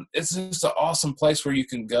 And it's just an awesome place where you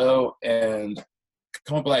can go and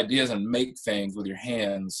come up with ideas and make things with your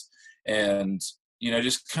hands, and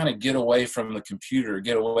just kind of get away from the computer,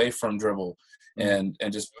 get away from Dribbble, and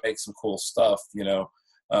just make some cool stuff.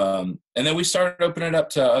 And then we started opening it up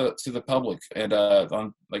to the public, and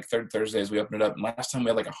on like third Thursdays we opened it up. And last time we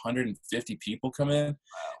had like 150 people come in.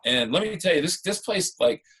 And let me tell you, this place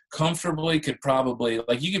like comfortably could probably,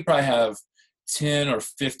 like, you could probably have 10 or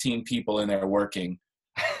 15 people in there working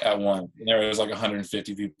at once. And there was like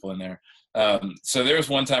 150 people in there. So there was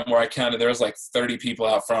one time where I counted, there was like 30 people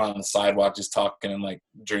out front on the sidewalk just talking and like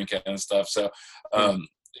drinking and stuff. So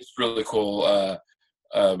it's really cool.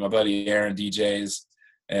 My buddy Aaron DJs.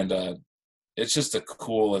 And it's just a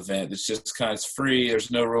cool event. It's just it's free.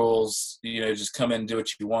 There's no rules. Just come in and do what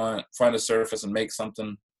you want. Find a surface and make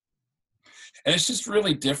something. And it's just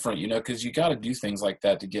really different, because you got to do things like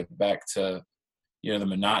that to get back to, the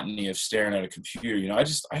monotony of staring at a computer. I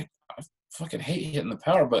fucking hate hitting the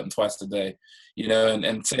power button twice a day, you know,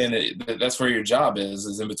 and saying that that's where your job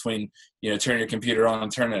is in between, you know, turning your computer on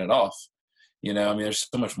and turning it off. You know, I mean, there's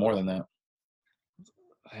so much more than that.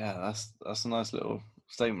 Yeah, that's a nice little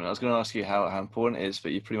statement. I was going to ask you how important it is,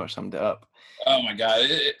 but you pretty much summed it up. Oh my God.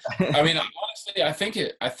 I mean, honestly,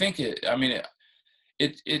 I mean,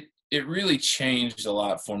 it really changed a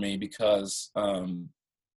lot for me because,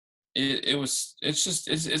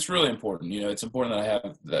 it's really important, you know, it's important that I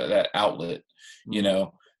have that outlet, you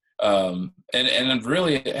know, and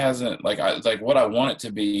really it hasn't like what I want it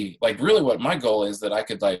to be, like really what my goal is, that I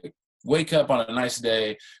could like wake up on a nice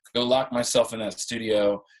day, go lock myself in that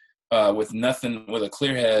studio, with nothing, with a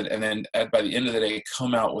clear head, and then by the end of the day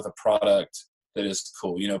come out with a product that is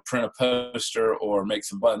cool, you know, print a poster or make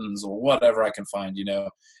some buttons or whatever I can find, you know,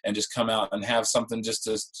 and just come out and have something just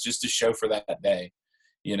to show for that day,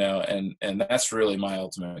 you know, and that's really my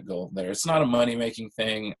ultimate goal there. It's not a money making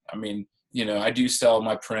thing. I mean, you know, I do sell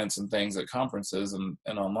my prints and things at conferences and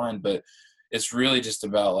online, but it's really just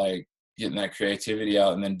about like getting that creativity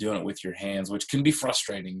out and then doing it with your hands, which can be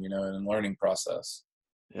frustrating, you know, in a learning process.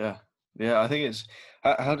 Yeah. I think it's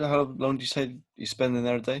how long do you say you spend in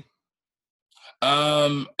there a day?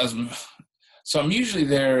 As so I'm usually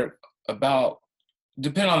there about,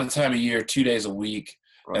 depending on the time of year, 2 days a week,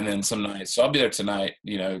 Right. and then some nights. So I'll be there tonight,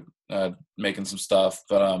 you know, making some stuff.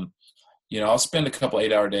 But you know, I'll spend a couple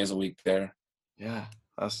 8-hour days a week there. Yeah,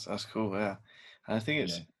 that's cool. Yeah, and I think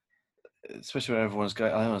it's Yeah. especially when everyone's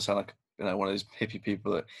going. I don't sound like, you know, one of those hippie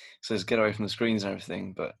people that says get away from the screens and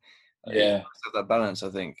everything, but you Yeah. have to have that balance. I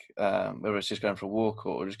think whether it's just going for a walk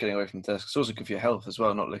or just getting away from the desk, it's also good for your health as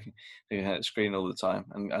well. Not looking at the screen all the time,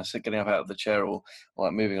 and getting up out of the chair or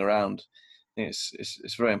like moving around. I think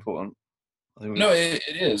it's very important. I think No, it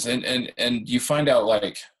is, and you find out,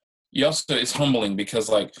 like, you also, it's humbling because,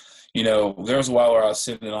 like, you know, there was a while where I was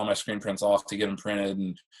sending all my screen prints off to get them printed,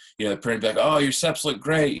 and you know, the print would be like, oh, your SEPs look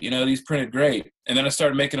great, you know, these printed great, and then I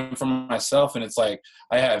started making them for myself, and it's like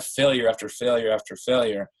I have failure after failure after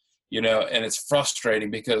failure, you know, and it's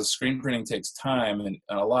frustrating because screen printing takes time and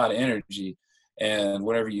a lot of energy, and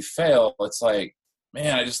whenever you fail, it's like,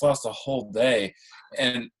 man, I just lost a whole day,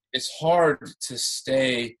 and it's hard to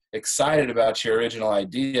stay excited about your original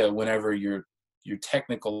idea whenever your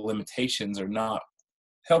technical limitations are not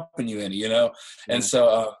helping you any, you know? yeah, And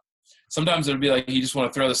so sometimes it'll be like you just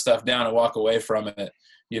want to throw the stuff down and walk away from it,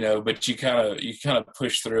 you know, but you kind of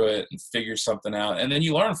push through it and figure something out, and then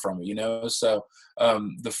you learn from it, you know? So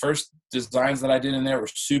the first designs that I did in there were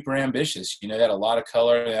super ambitious, you know, they had a lot of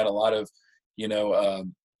color, they had a lot of, you know,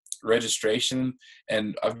 registration,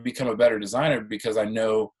 and I've become a better designer because I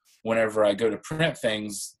know whenever I go to print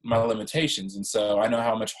things, my limitations. And so I know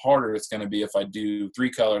how much harder it's going to be if I do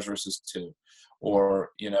 3 colors versus 2, or,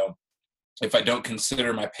 you know, if I don't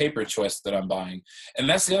consider my paper choice that I'm buying. And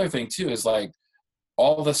that's the other thing too, is like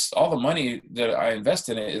all the money that I invest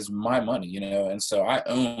in it is my money, you know? And so I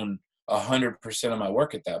own 100% of my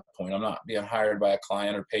work at that point. I'm not being hired by a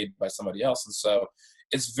client or paid by somebody else. And so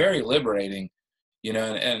it's very liberating, you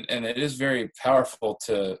know, and it is very powerful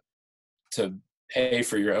to pay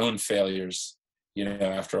for your own failures, you know,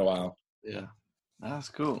 after a while. yeah. That's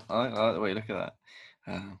cool. I like the way you look at that.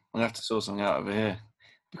 I'm gonna have to sort something out over here.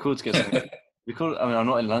 Be cool to get something. Be cool. I mean, I'm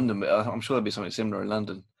not in London, but I'm sure there'll be something similar in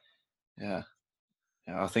London. Yeah,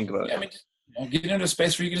 I'll think about Yeah, I it. mean, you know, get into a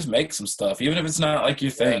space where you can just make some stuff, even if it's not like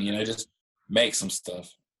your thing, you know, just make some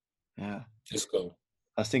stuff. Yeah, Just go.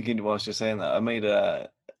 I was thinking whilst you're saying that, I made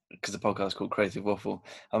because the podcast is called Creative Waffle.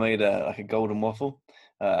 I made like a golden waffle.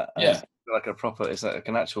 And Yeah. it's like a proper. It's like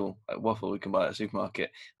an actual waffle we can buy at a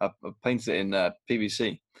supermarket. I painted it in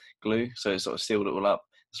PVC glue, so it sort of sealed it all up.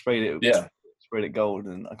 Yeah. Sprayed it gold,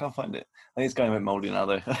 and I can't find it. I think it's going a bit mouldy now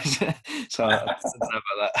though. So I don't know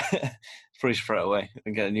about that. Probably should throw it away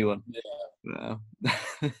and get a new one. Yeah.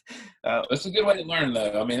 Uh, It's a good way to learn,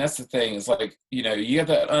 though. I mean, that's the thing. It's like, you know, you get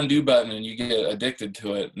that undo button and you get addicted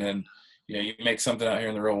to it, and then, you know, you make something out here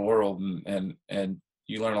in the real world, and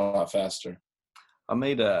you learn a lot faster. I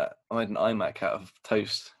made an iMac out of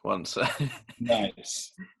toast once.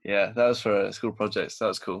 Nice. Yeah, that was for a school project. So that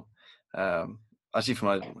was cool. Actually, for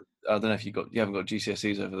my, I don't know if you haven't got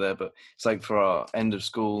GCSEs over there, but it's like for our end of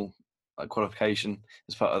school like qualification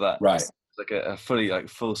as part of that. Right. It's like a fully like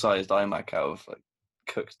full sized iMac out of like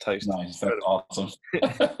cooked toast. Nice. That's awesome.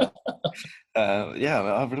 Yeah,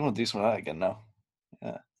 I really want to do something like that again now.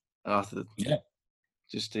 Yeah, after Yeah.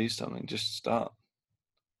 just do something, just start.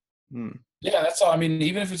 Yeah, that's all. I mean,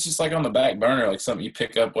 even if it's just like on the back burner, like something you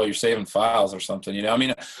pick up while you're saving files or something, you know. I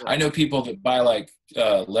mean, I know people that buy like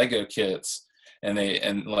Lego kits, and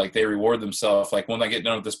they reward themselves. Like, when I get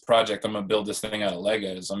done with this project, I'm gonna build this thing out of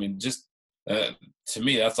Legos. I mean, just To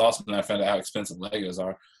me, that's awesome. And I found out how expensive Legos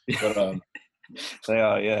are. But They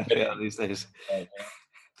are, yeah, these days.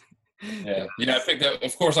 Yeah. I picked up.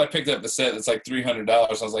 Of course, I picked up the set that's like $300. I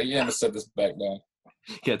was like, yeah, I'm gonna set this back down.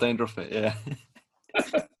 Yeah, don't drop it. Yeah.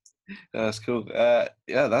 That's cool. Yeah,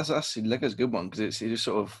 that's actually Lego's a good one, because it's you just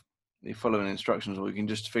sort of you're following instructions, or you can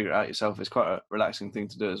just figure it out yourself. It's quite a relaxing thing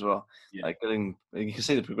to do as well. Yeah. Like you can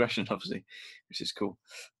see the progression, obviously, which is cool.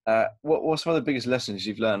 What's some of the biggest lessons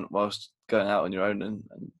you've learned whilst going out on your own and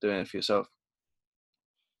doing it for yourself?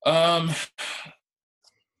 The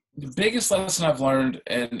biggest lesson I've learned,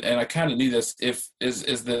 and I kind of knew this, is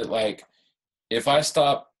that like if I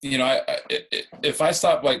stop, if I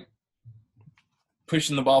stop like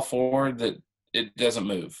pushing the ball forward, that it doesn't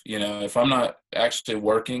move. If I'm not actually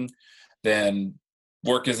working, then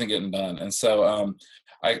work isn't getting done. And so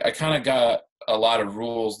I kind of got a lot of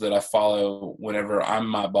rules that I follow whenever I'm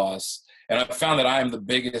my boss, and I found that I'm the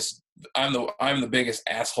biggest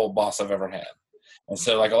asshole boss I've ever had. And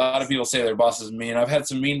so, like, a lot of people say their boss is mean. I've had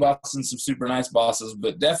some mean bosses and some super nice bosses,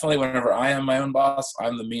 but definitely whenever I am my own boss,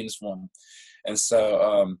 I'm the meanest one. And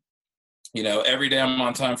so, every day I'm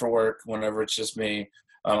on time for work. Whenever it's just me,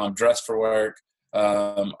 I'm dressed for work.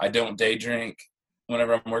 I don't day drink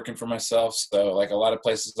whenever I'm working for myself. So, like, a lot of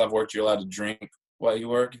places I've worked, you're allowed to drink while you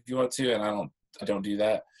work if you want to, and I don't do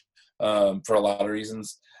that for a lot of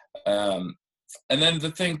reasons. And then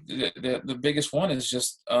the biggest one is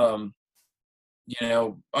just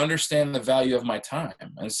understand the value of my time.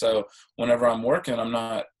 And so whenever I'm working, I'm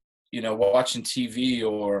not, watching TV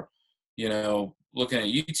or, looking at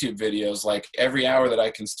YouTube videos. Like, every hour that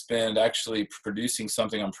I can spend actually producing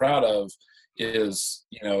something I'm proud of is,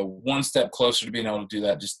 one step closer to being able to do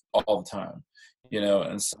that just all the time,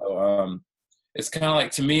 and so it's kind of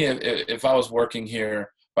like, to me, if I was working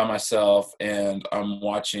here by myself and I'm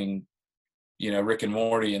watching, Rick and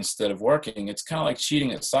Morty instead of working, it's kind of like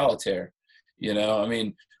cheating at solitaire. I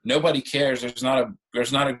mean, nobody cares. There's not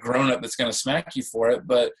a grown-up that's going to smack you for it,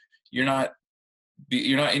 but you're not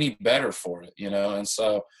any better for it, And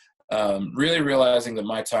so really realizing that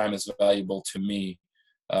my time is valuable to me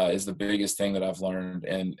is the biggest thing that I've learned.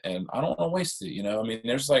 And I don't want to waste it, I mean,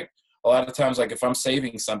 there's like a lot of times, like, if I'm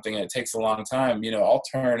saving something and it takes a long time, I'll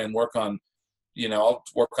turn and work on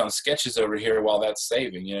sketches over here while that's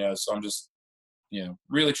saving, So I'm just,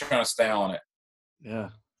 really trying to stay on it. Yeah,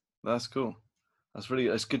 that's cool.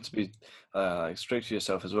 It's good to be strict to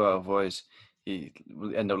yourself as well. Otherwise, you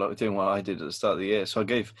end up like doing what I did at the start of the year. So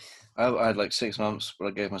I had like 6 months where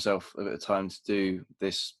I gave myself a bit of time to do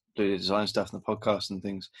this Blue Design stuff and the podcast and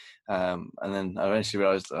things. And then I eventually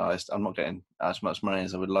realized I'm not getting as much money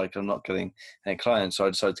as I would like. I'm not getting any clients. So I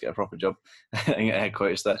decided to get a proper job and get head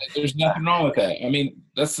quotes there. There's nothing wrong with that. I mean,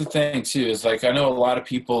 that's the thing too, is like, I know a lot of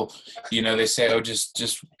people, they say, oh, just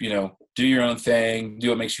do your own thing, do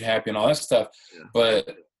what makes you happy and all that stuff. Yeah.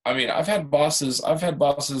 But I mean, I've had bosses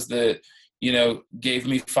that, gave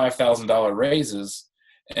me $5,000 raises,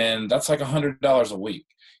 and that's like $100 a week,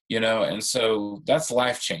 and so that's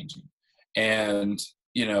life-changing. And,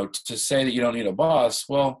 to say that you don't need a boss,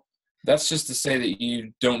 well, that's just to say that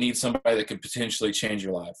you don't need somebody that could potentially change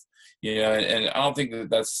your life, and I don't think that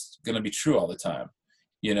that's going to be true all the time,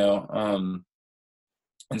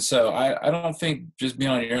 and so I don't think just being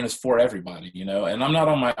on your own is for everybody, and I'm not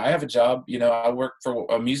I have a job, I work for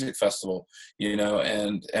a music festival,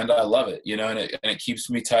 and I love it, and it keeps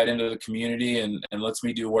me tied into the community and lets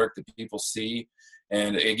me do work that people see,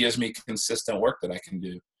 and it gives me consistent work that I can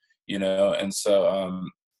do, and so,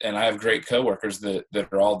 and I have great coworkers that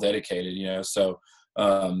are all dedicated, so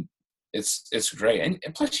it's great.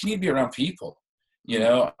 And plus you need to be around people,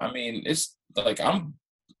 I mean, it's like,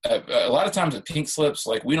 a lot of times at Pink Slips,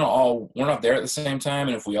 like, we're not there at the same time,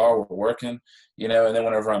 and if we are, we're working, and then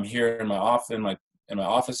whenever I'm here in my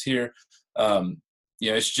office here,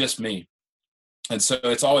 it's just me, and so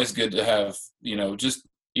it's always good to have, just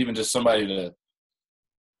somebody to,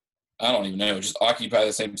 I don't even know, just occupy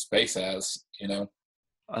the same space as,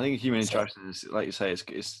 I think human interaction is, like you say,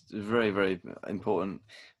 it's a very, very important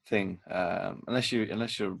thing. Unless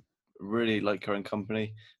you're really like your own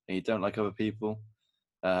company and you don't like other people.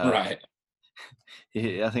 Right.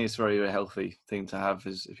 I think it's a very, very healthy thing to have,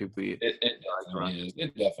 is if people.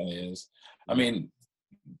 It definitely is. I mean,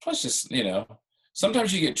 plus just,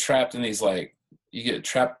 sometimes you get trapped in these, down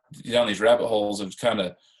these rabbit holes of kind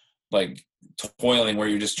of like toiling, where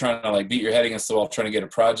you're just trying to like beat your head against the wall trying to get a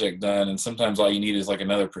project done, and sometimes all you need is like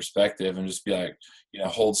another perspective, and just be like,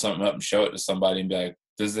 hold something up and show it to somebody and be like,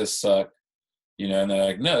 does this suck? And they're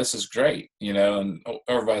like, no, this is great, and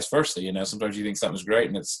or vice versa. Sometimes you think something's great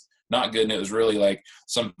and it's not good, and it was really like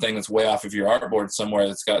something that's way off of your artboard somewhere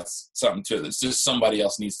that's got something to it that's just somebody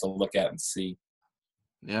else needs to look at and see.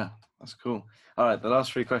 Yeah, that's cool. All right, the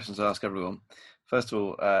last 3 questions I ask everyone. First of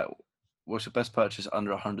all, what's your best purchase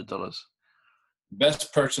under $100?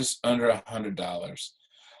 Best purchase under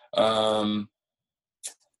 $100.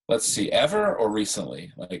 Let's see, ever or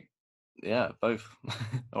recently? Like, yeah, both.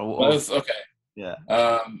 both. Okay. Yeah.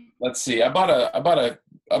 Let's see. I bought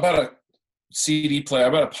a CD player. I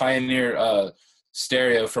bought a Pioneer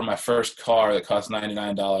stereo for my first car that cost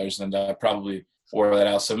 $99, and I probably wore that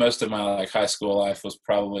out. So most of my like high school life was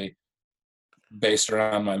probably based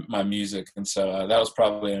around my music, and so that was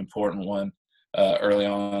probably an important one early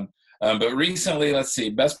on. But recently, let's see,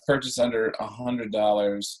 best purchase under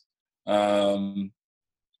 $100.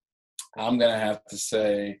 I'm gonna have to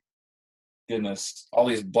say, goodness, all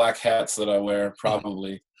these black hats that I wear,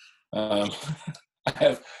 probably. I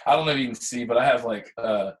don't know if you can see, but I have like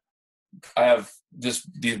I have just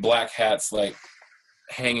these black hats like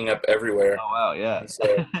hanging up everywhere. Oh wow, yeah.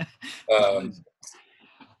 So,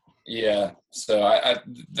 yeah, so I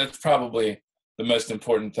that's probably the most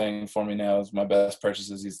important thing for me now. Is my best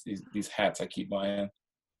purchases these hats I keep buying.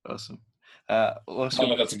 Awesome. I don't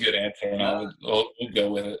know if that's a good answer, and we'll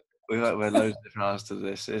go with it. We've had loads of different answers to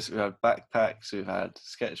this. We've had backpacks, we've had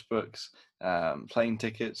sketchbooks, plane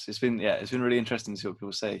tickets. It's been really interesting to see what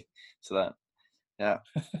people say to that. Yeah.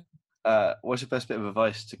 What's your best bit of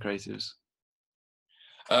advice to creatives?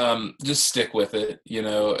 Just stick with it.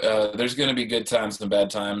 There's going to be good times and bad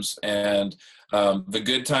times, and the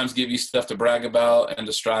good times give you stuff to brag about and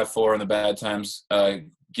to strive for, and the bad times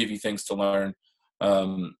give you things to learn.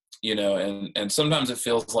 And sometimes it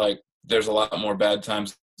feels like there's a lot more bad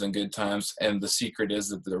times than good times, and the secret is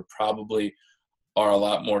that there probably are a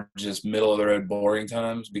lot more just middle of the road boring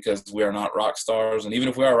times, because we are not rock stars. And even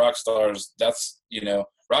if we are rock stars, that's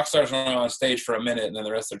rock stars are on stage for a minute and then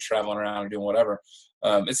the rest are traveling around and doing whatever.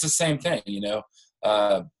 It's the same thing,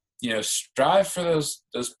 strive for those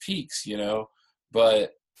peaks,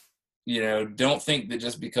 but don't think that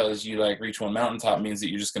just because you like reach one mountaintop means that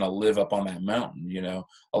you're just going to live up on that mountain.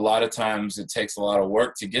 A lot of times it takes a lot of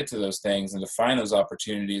work to get to those things and to find those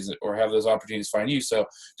opportunities, or have those opportunities find you. So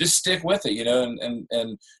just stick with it,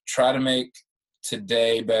 and try to make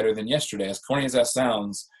today better than yesterday. As corny as that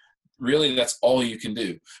sounds, really that's all you can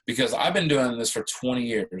do, because I've been doing this for 20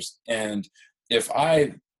 years. And if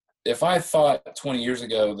I thought 20 years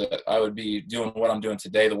ago that I would be doing what I'm doing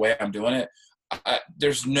today the way I'm doing it,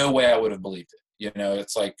 there's no way I would have believed it.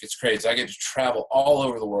 It's crazy. I get to travel all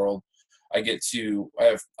over the world. I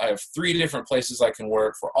have 3 different places I can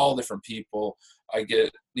work for all different people. I've been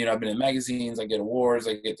in magazines, I get awards,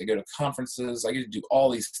 I get to go to conferences, I get to do all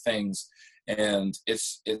these things. And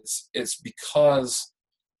it's because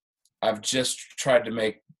I've just tried to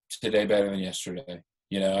make today better than yesterday.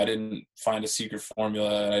 I didn't find a secret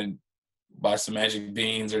formula. I didn't buy some magic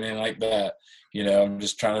beans or anything like that. I'm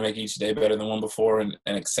just trying to make each day better than one before, and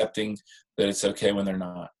accepting that it's okay when they're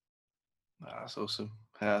not. That's awesome.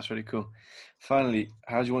 Yeah, that's really cool. Finally,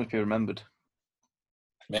 how do you want to be remembered?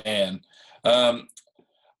 Man, I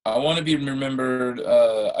want to be remembered.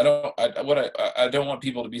 I don't want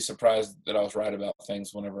people to be surprised that I was right about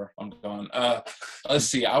things whenever I'm gone. Let's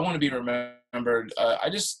see. I want to be remembered.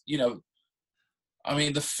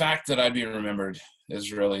 The fact that I'd be remembered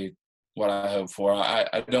is really what I hope for.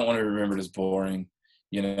 I don't want to be remembered as boring.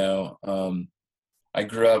 I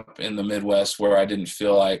grew up in the Midwest where I didn't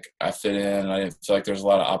feel like I fit in. I didn't feel like there's a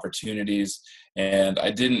lot of opportunities, and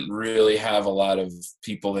I didn't really have a lot of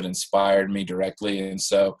people that inspired me directly. And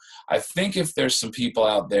so I think if there's some people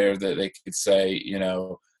out there that they could say,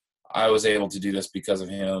 I was able to do this because of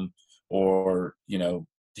him, or,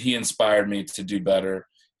 he inspired me to do better,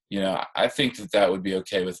 I think that would be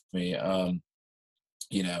okay with me.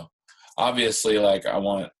 Obviously, like, I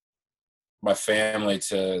want my family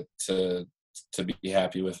to be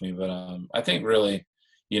happy with me, but I think really,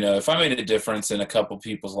 if I made a difference in a couple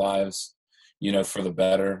people's lives, for the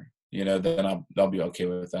better, then I'll be okay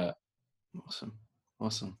with that. Awesome.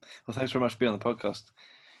 Well, thanks very much for being on the podcast.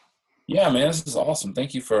 Yeah, man, this is awesome.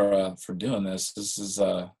 Thank you for doing this. This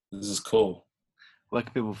is cool. Where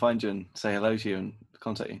can people find you and say hello to you and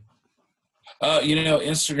contact you?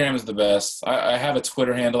 Instagram is the best. I have a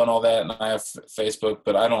Twitter handle and all that, and I have Facebook,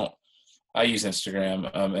 but I use Instagram,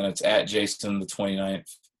 and it's at Jason the 29th.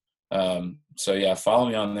 So yeah, follow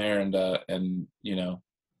me on there, and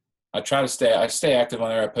I try to stay active on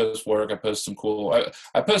there. I post work. I post some cool.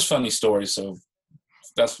 I post funny stories, so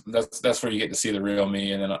that's where you get to see the real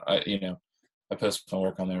me. And then I post my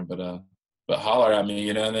work on there. But holler at me,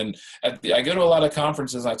 and then I go to a lot of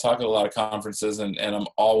conferences, and I talk at a lot of conferences, and I'm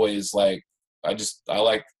always like, I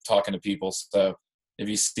like talking to people. So if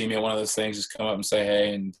you see me at one of those things, just come up and say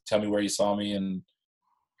hey and tell me where you saw me and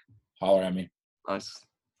holler at me. Nice.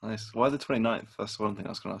 Why the 29th? That's one thing I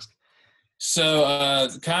was going to ask.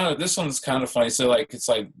 So this one's kind of funny. So like, it's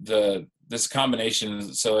like this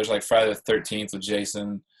combination. So there's like Friday the 13th with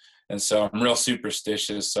Jason. And so I'm real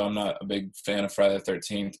superstitious. So I'm not a big fan of Friday the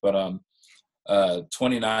 13th, but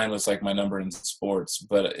 29 was like my number in sports.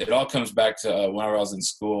 But it all comes back to whenever I was in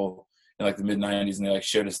school in like the mid 90s, and they like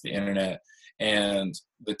showed us the internet, and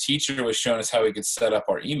the teacher was showing us how we could set up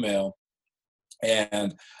our email.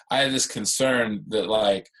 And I had this concern that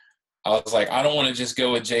like, I was like, I don't want to just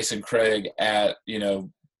go with Jason Craig at,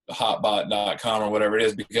 hotbot.com or whatever it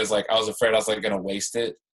is, because like, I was afraid I was like going to waste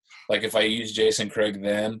it. Like if I use Jason Craig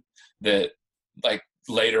then, that like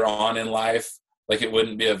later on in life, like it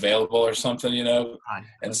wouldn't be available or something, Right.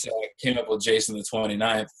 And so I came up with Jason the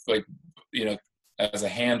 29th, like, as a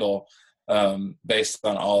handle, based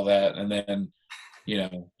on all that. And then,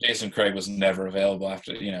 Jason Craig was never available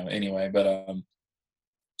after, anyway, but,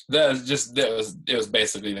 it was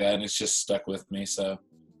basically that, and it's just stuck with me. So,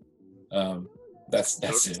 that's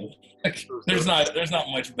it. Like, there's not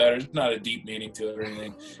much better. There's not a deep meaning to it or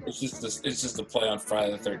anything. It's just a play on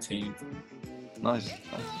Friday the 13th. Nice.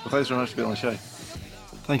 Well, thanks very much for being on the show.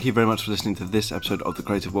 Thank you very much for listening to this episode of the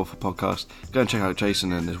Creative Waffle Podcast. Go and check out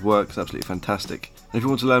Jason and his work. It's absolutely fantastic. And if you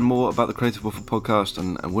want to learn more about the Creative Waffle Podcast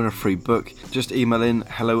and win a free book, just email in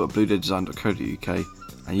hello@bluedaydesign.co.uk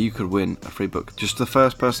and you could win a free book. Just the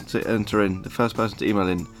first person to email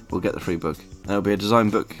in will get the free book. And it'll be a design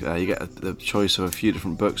book. You get the choice of a few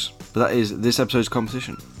different books. But that is this episode's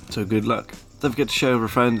competition. So good luck. Don't forget to share with a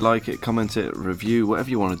friend, like it, comment it, review,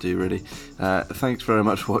 whatever you want to do really. Thanks very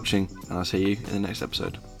much for watching, and I'll see you in the next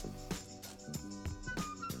episode.